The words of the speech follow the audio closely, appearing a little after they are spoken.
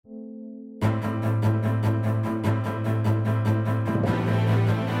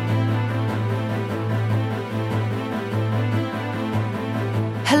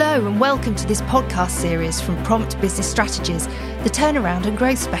Hello and welcome to this podcast series from Prompt Business Strategies, the turnaround and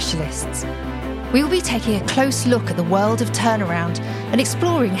growth specialists. We will be taking a close look at the world of turnaround and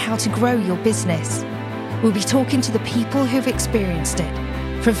exploring how to grow your business. We'll be talking to the people who've experienced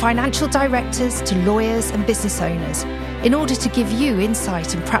it, from financial directors to lawyers and business owners, in order to give you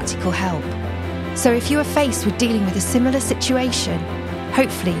insight and practical help. So if you are faced with dealing with a similar situation,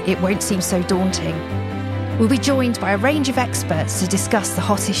 hopefully it won't seem so daunting. We'll be joined by a range of experts to discuss the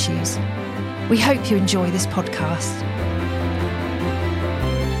hot issues. We hope you enjoy this podcast.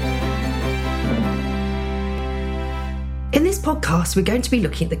 In this podcast, we're going to be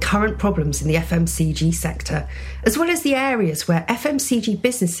looking at the current problems in the FMCG sector, as well as the areas where FMCG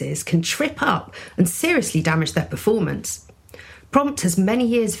businesses can trip up and seriously damage their performance. Prompt has many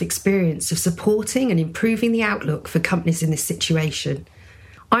years of experience of supporting and improving the outlook for companies in this situation.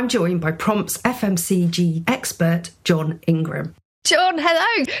 I'm joined by Prompt's FMCG expert, John Ingram. John,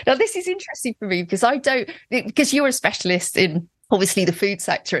 hello. Now, this is interesting for me because you're a specialist in obviously the food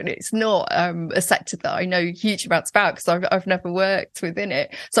sector, and it's not a sector that I know huge amounts about because I've never worked within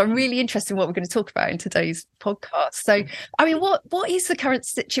it. So I'm really interested in what we're going to talk about in today's podcast. So, I mean, what is the current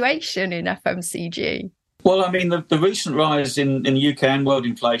situation in FMCG? Well, I mean, the recent rise in the UK and world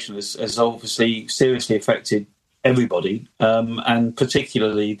inflation has obviously seriously affected everybody, and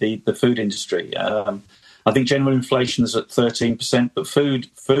particularly the food industry. I think general inflation is at 13%, but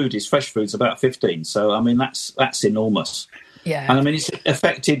fresh food's about 15%. So, I mean, that's enormous. Yeah. And I mean, it's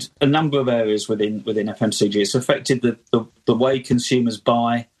affected a number of areas within FMCG. It's affected the way consumers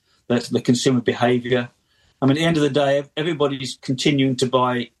buy, the consumer behaviour. I mean, at the end of the day, everybody's continuing to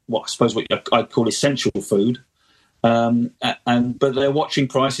buy what I'd call essential food. But they're watching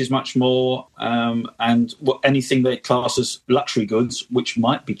prices much more, and anything they class as luxury goods, which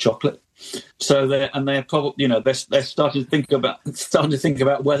might be chocolate. So they're probably they're starting to think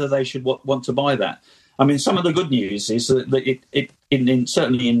about whether they should want to buy that. I mean, some of the good news is that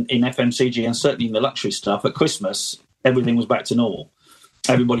certainly in FMCG and certainly in the luxury stuff at Christmas, everything was back to normal.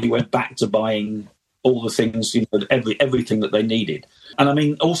 Everybody went back to buying all the things, everything that they needed. And I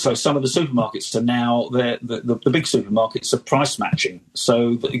mean, also some of the supermarkets are now, the big supermarkets are price matching.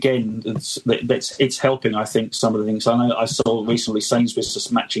 So again, it's helping, I think, some of the things. I know I saw recently Sainsbury's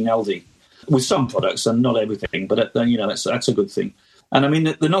just matching Aldi with some products and not everything, but that's a good thing. And I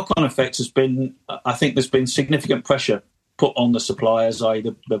mean, the knock-on effect has been, I think there's been significant pressure put on the suppliers, i.e.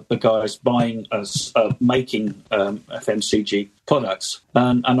 the guys buying, making FMCG products.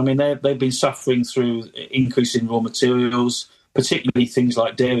 And I mean, they've been suffering through increase in raw materials, particularly things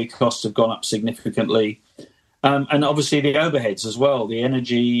like dairy costs have gone up significantly. And obviously the overheads as well, the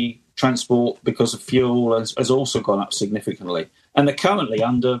energy, transport because of fuel has also gone up significantly. And they're currently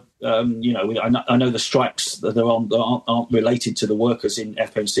under, I know the strikes that they're on aren't related to the workers in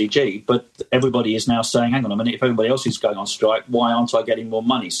FMCG, but everybody is now saying, hang on a minute, if everybody else is going on strike, why aren't I getting more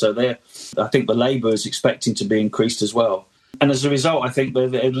money? So I think the labour is expecting to be increased as well. And as a result, I think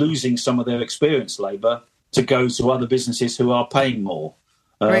they're losing some of their experienced labour to go to other businesses who are paying more.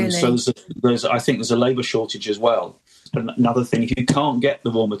 Really? So I think there's a labour shortage as well. Another thing, if you can't get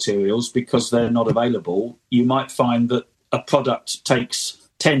the raw materials because they're not available, you might find that a product takes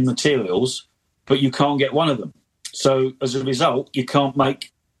 10 materials, but you can't get one of them. So as a result, you can't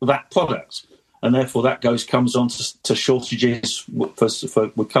make that product. And therefore that comes on to shortages with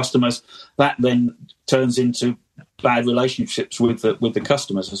customers. That then turns into bad relationships with the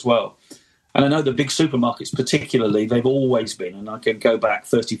customers as well. And I know the big supermarkets particularly, they've always been, and I can go back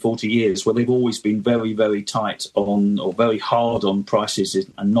 30, 40 years, where they've always been very, very tight on or very hard on prices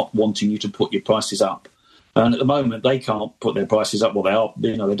and not wanting you to put your prices up. And at the moment, they can't put their prices up. Well,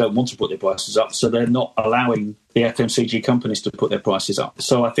 they don't want to put their prices up, so they're not allowing the FMCG companies to put their prices up.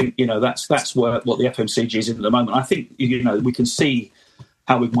 So I think, that's what the FMCG is in at the moment. I think, we can see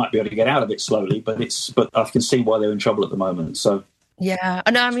how we might be able to get out of it slowly, but I can see why they're in trouble at the moment. So. Yeah, I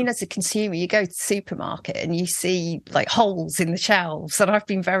know. I mean, as a consumer, you go to the supermarket and you see like holes in the shelves, and I've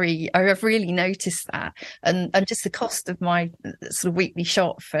really noticed that, and just the cost of my sort of weekly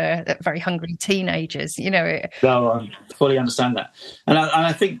shop for very hungry teenagers. No, I fully understand that, and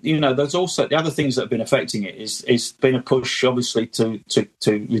I think there's also the other things that have been affecting it is been a push, obviously, to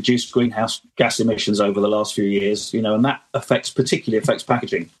reduce greenhouse gas emissions over the last few years. And that particularly affects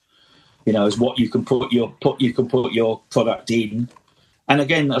packaging. Is what you can put your product in. And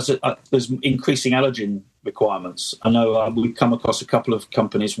again, there's increasing allergen requirements. I know we've come across a couple of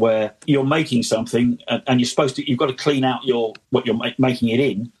companies where you're making something and you've got to clean out what you're making it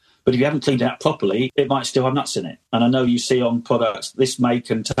in. But if you haven't cleaned it out properly, it might still have nuts in it. And I know you see on products, this may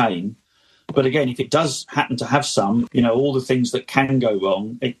contain But again, if it does happen to have some, all the things that can go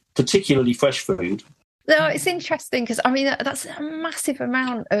wrong, particularly fresh food. No, it's interesting because, that's a massive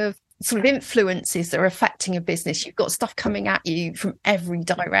amount of sort of influences that are affecting a business. You've got stuff coming at you from every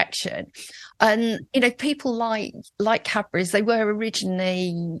direction. And, people like Cadbury's, they were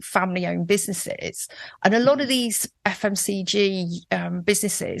originally family-owned businesses. And a lot of these FMCG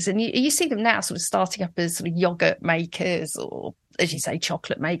businesses, and you see them now sort of starting up as sort of yogurt makers or, as you say,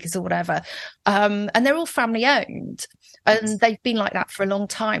 chocolate makers or whatever. And they're all family-owned. And they've been like that for a long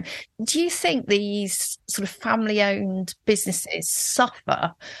time. Do you think these sort of family-owned businesses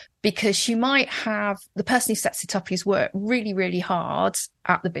suffer because you might have the person who sets it up who's worked really, really hard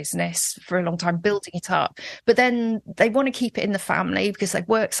at the business for a long time, building it up, but then they want to keep it in the family because they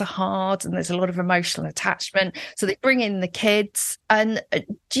work so hard and there's a lot of emotional attachment. So they bring in the kids. And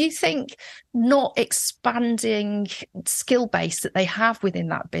do you think not expanding skill base that they have within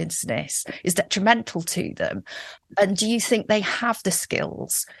that business is detrimental to them? And do you think they have the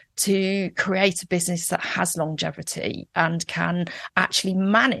skills to create a business that has longevity and can actually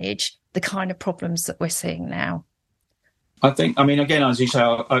manage the kind of problems that we're seeing now? Again, as you say,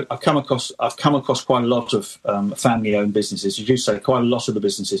 I've come across quite a lot of family-owned businesses. As you say, quite a lot of the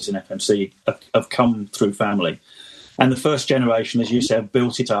businesses in FMC have come through family. And the first generation, as you said,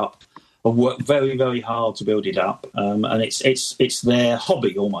 built it up, have worked very, very hard to build it up. And it's their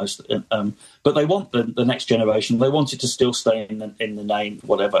hobby almost. But they want the next generation. They want it to still stay in the name,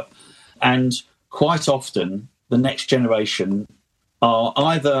 whatever. And quite often, the next generation are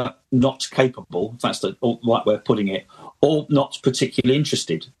either not capable, if that's the right way of putting it, or not particularly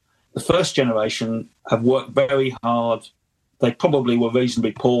interested. The first generation have worked very hard. They probably were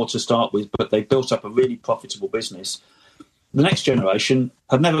reasonably poor to start with, but they built up a really profitable business. The next generation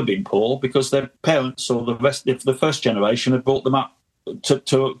have never been poor because their parents or the rest of the first generation have brought them up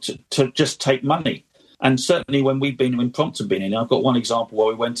to just take money. And certainly when Prompt have been in, I've got one example where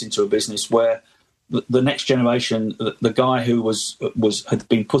we went into a business where the next generation, the guy who had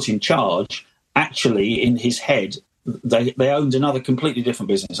been put in charge, actually in his head, they owned another completely different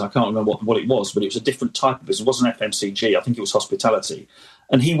business. I can't remember what it was, but it was a different type of business. It wasn't FMCG. I think it was hospitality.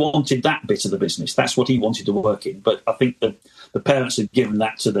 And he wanted that bit of the business. That's what he wanted to work in. But I think the parents had given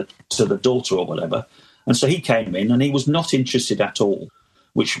that to the daughter or whatever. And so he came in and he was not interested at all,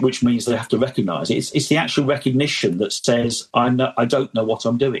 which means they have to recognise it. It's the actual recognition that says, I don't know what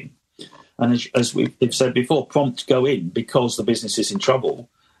I'm doing. And as we've said before, Prompt go in because the business is in trouble.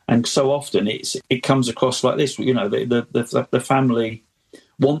 And so often it comes across like this. The family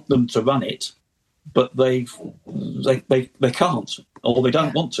want them to run it, but they can't, or they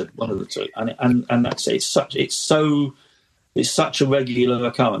don't want to. One of the two, and that's it. It's such a regular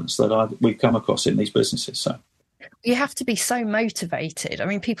occurrence that we've come across in these businesses. So you have to be so motivated.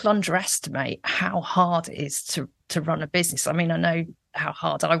 People underestimate how hard it is to run a business. I know how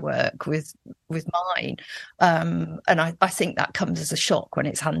hard I work with mine. And I think that comes as a shock when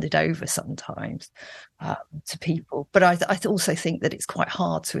it's handed over sometimes to people. But I also think that it's quite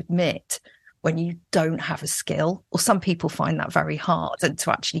hard to admit when you don't have a skill, or some people find that very hard, and to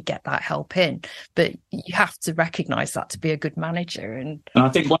actually get that help in. But you have to recognise that to be a good manager. And I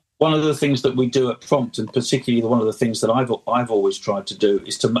think one of the things that we do at Prompt, and particularly one of the things that I've always tried to do,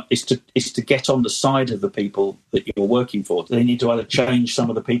 is to get on the side of the people that you're working for. They need to either change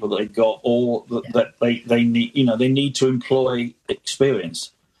some of the people that they've got, or that they need. They need to employ experience.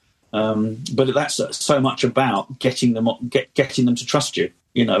 But that's so much about getting them to trust you.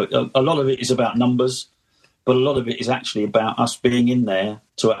 A lot of it is about numbers, but a lot of it is actually about us being in there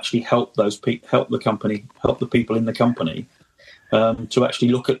to actually help help the people in the company, to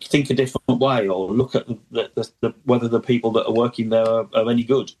actually think a different way, or look at whether the people that are working there are any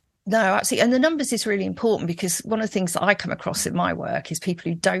good. No, absolutely. And the numbers is really important, because one of the things that I come across in my work is people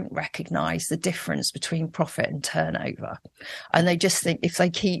who don't recognise the difference between profit and turnover. And they just think if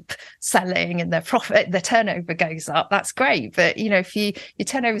they keep selling and their turnover goes up, that's great. But, if your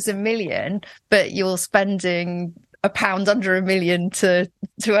turnover is $1 million, but you're spending £1 under $1 million to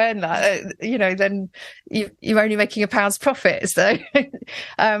earn that, then you're only making £1 profit. So,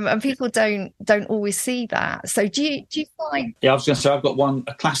 and people don't always see that. So do you find? Yeah, I was going to say, I've got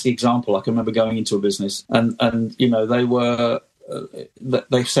a classic example. I can remember going into a business and they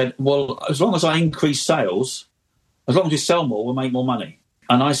said, well, as long as I increase sales, as long as we sell more, we'll make more money.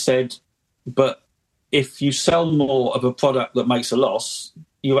 And I said, but if you sell more of a product that makes a loss,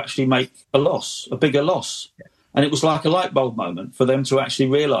 you actually make a bigger loss. Yeah. And it was like a light bulb moment for them to actually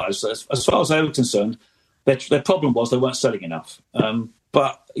realise that, as far as they were concerned, their problem was they weren't selling enough.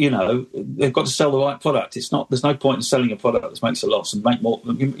 But, they've got to sell the right product. There's no point in selling a product that makes a loss and make more.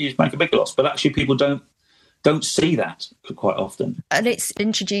 You just make a bigger loss. But actually, people don't see that quite often. And it's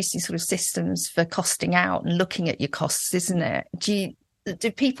introducing sort of systems for costing out and looking at your costs, isn't it?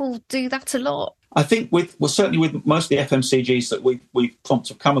 Do people do that a lot? I think certainly with most of the FMCGs that we've Prompt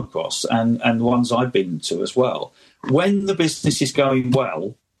have come across and the ones I've been to as well, when the business is going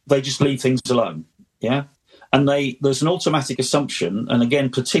well, they just leave things alone. Yeah. And there's an automatic assumption, and again,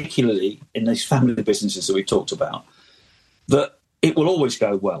 particularly in these family businesses that we talked about, that it will always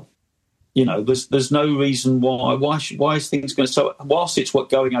go well. There's no reason why is things going to. So whilst it's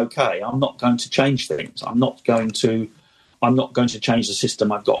going okay, I'm not going to change things. I'm not going to change the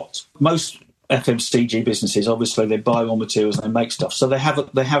system I've got. Most FMCG businesses, obviously, they buy raw materials and they make stuff, so they have an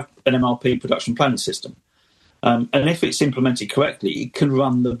MRP production planning system, and if it's implemented correctly, it can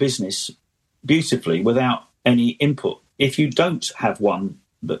run the business beautifully without any input. If you don't have one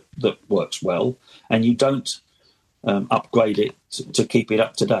that works well and you don't upgrade it to keep it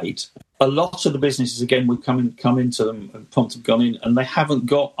up to date, a lot of the businesses, again, we come into them and Prompt have gone in and they haven't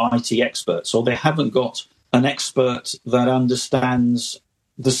got IT experts, or they haven't got an expert that understands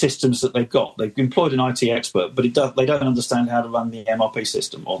the systems that they've got. They've employed an IT expert, but they don't understand how to run the MRP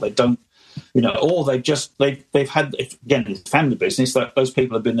system, or they don't, or they've had, again, it's family business, those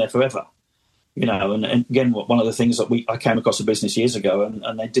people have been there forever. And again, one of the things that I came across a business years ago,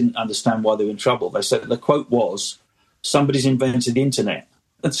 and they didn't understand why they were in trouble. They said the quote was, "Somebody's invented the internet,"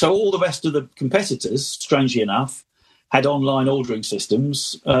 and so all the rest of the competitors, strangely enough, had online ordering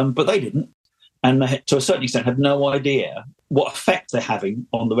systems, but they didn't, and they, to a certain extent, had no idea what effect they're having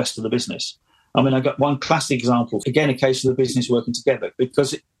on the rest of the business. I mean, I got one classic example. Again, a case of the business working together,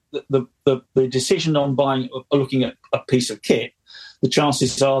 because the decision on looking at a piece of kit, the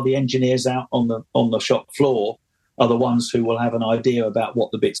chances are the engineers out on the shop floor are the ones who will have an idea about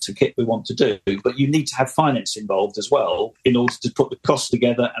what the bits of kit we want to do. But you need to have finance involved as well in order to put the costs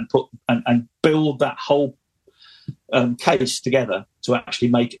together and build that whole case together to actually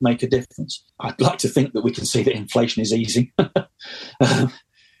make a difference. I'd like to think that we can see that inflation is easing. And,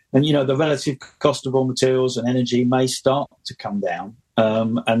 the relative cost of raw materials and energy may start to come down.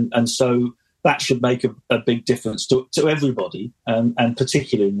 And so that should make a big difference to everybody, and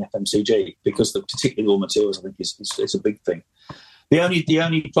particularly in FMCG, because particularly raw materials, I think, is a big thing. The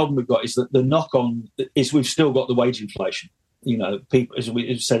only problem we've got is that the knock-on is we've still got the wage inflation. People, as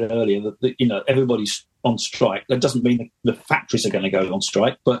we said earlier, that everybody's on strike. That doesn't mean the factories are going to go on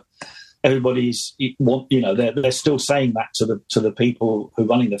strike, but everybody's they're still saying that to the people who are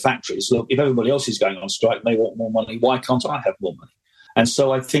running the factories. Look, if everybody else is going on strike and they want more money, why can't I have more money? And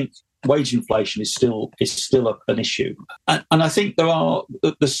so I think wage inflation is still an issue, and I think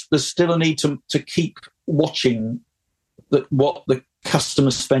there's still a need to keep watching what the customer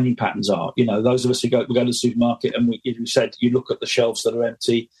spending patterns are. Those of us who go to the supermarket and you said you look at the shelves that are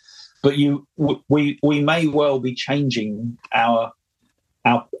empty, but we may well be changing our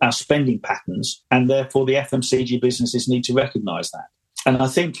spending patterns, and therefore the FMCG businesses need to recognise that. And I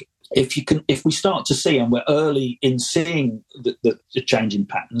think if we start to see, and we're early in seeing the change in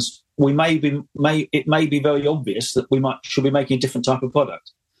patterns, it may be very obvious that we should be making a different type of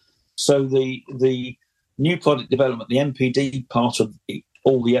product. So the new product development, the NPD part of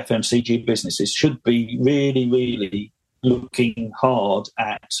all the FMCG businesses should be really, really looking hard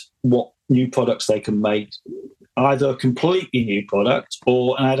at what new products they can make, either a completely new product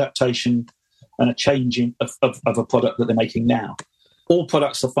or an adaptation and a changing of a product that they're making now. All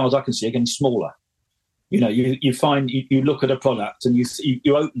products, as far as I can see, are getting smaller. You find you look at a product and you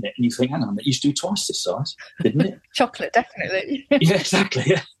open it and you think, hang on, it used to be twice this size, didn't it? Chocolate, definitely. Yeah, exactly.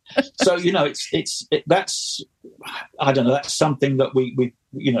 Yeah. So that's I don't know. That's something that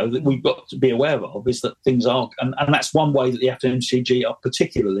that we've got to be aware of, is that things are, and that's one way that the FMCG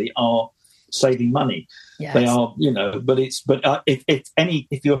are saving money. Yes. They are, but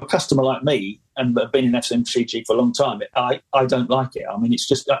if you're a customer like me and have been in FMCG for a long time, I don't like it. I mean, it's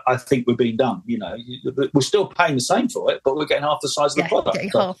just, I think we're being done. We're still paying the same for it, but we're getting half the size of the product.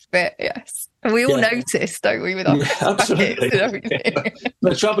 Getting half of it, yes. And we all notice, don't we, with our packets and everything. Yeah.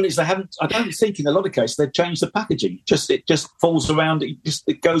 The trouble is, I don't think in a lot of cases they've changed the packaging. It just falls around.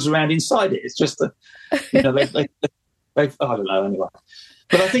 It goes around inside it. It's just I don't know anyway.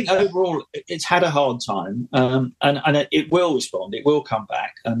 But I think overall it's had a hard time, and it will respond. It will come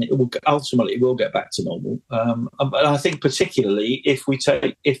back, and ultimately it will get back to normal. But I think particularly if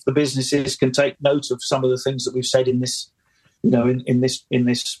the businesses can take note of some of the things that we've said in this, in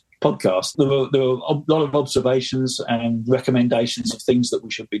this podcast, there were a lot of observations and recommendations of things that we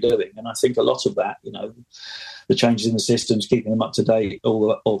should be doing. And I think a lot of that, the changes in the systems, keeping them up to date,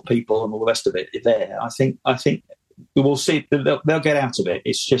 all people and all the rest of it there. I think we will see. They'll get out of it.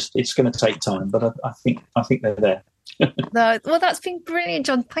 It's going to take time, but I think they're there. No, well, that's been brilliant,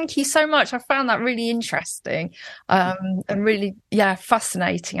 John. Thank you so much. I found that really interesting and really,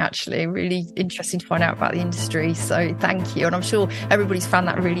 fascinating, actually. Really interesting to find out about the industry. So thank you. And I'm sure everybody's found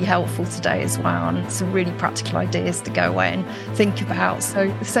that really helpful today as well. And some really practical ideas to go away and think about.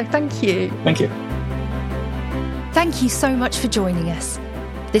 So thank you. Thank you. Thank you so much for joining us.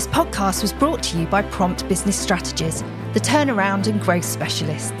 This podcast was brought to you by Prompt Business Strategies, the turnaround and growth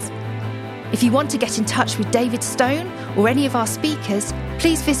specialists. If you want to get in touch with David Stone or any of our speakers,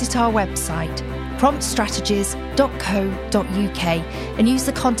 please visit our website, promptstrategies.co.uk, and use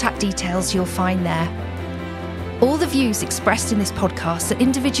the contact details you'll find there. All the views expressed in this podcast are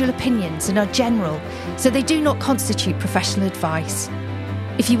individual opinions and are general, so they do not constitute professional advice.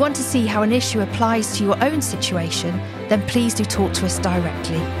 If you want to see how an issue applies to your own situation, then please do talk to us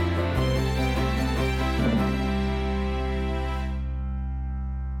directly.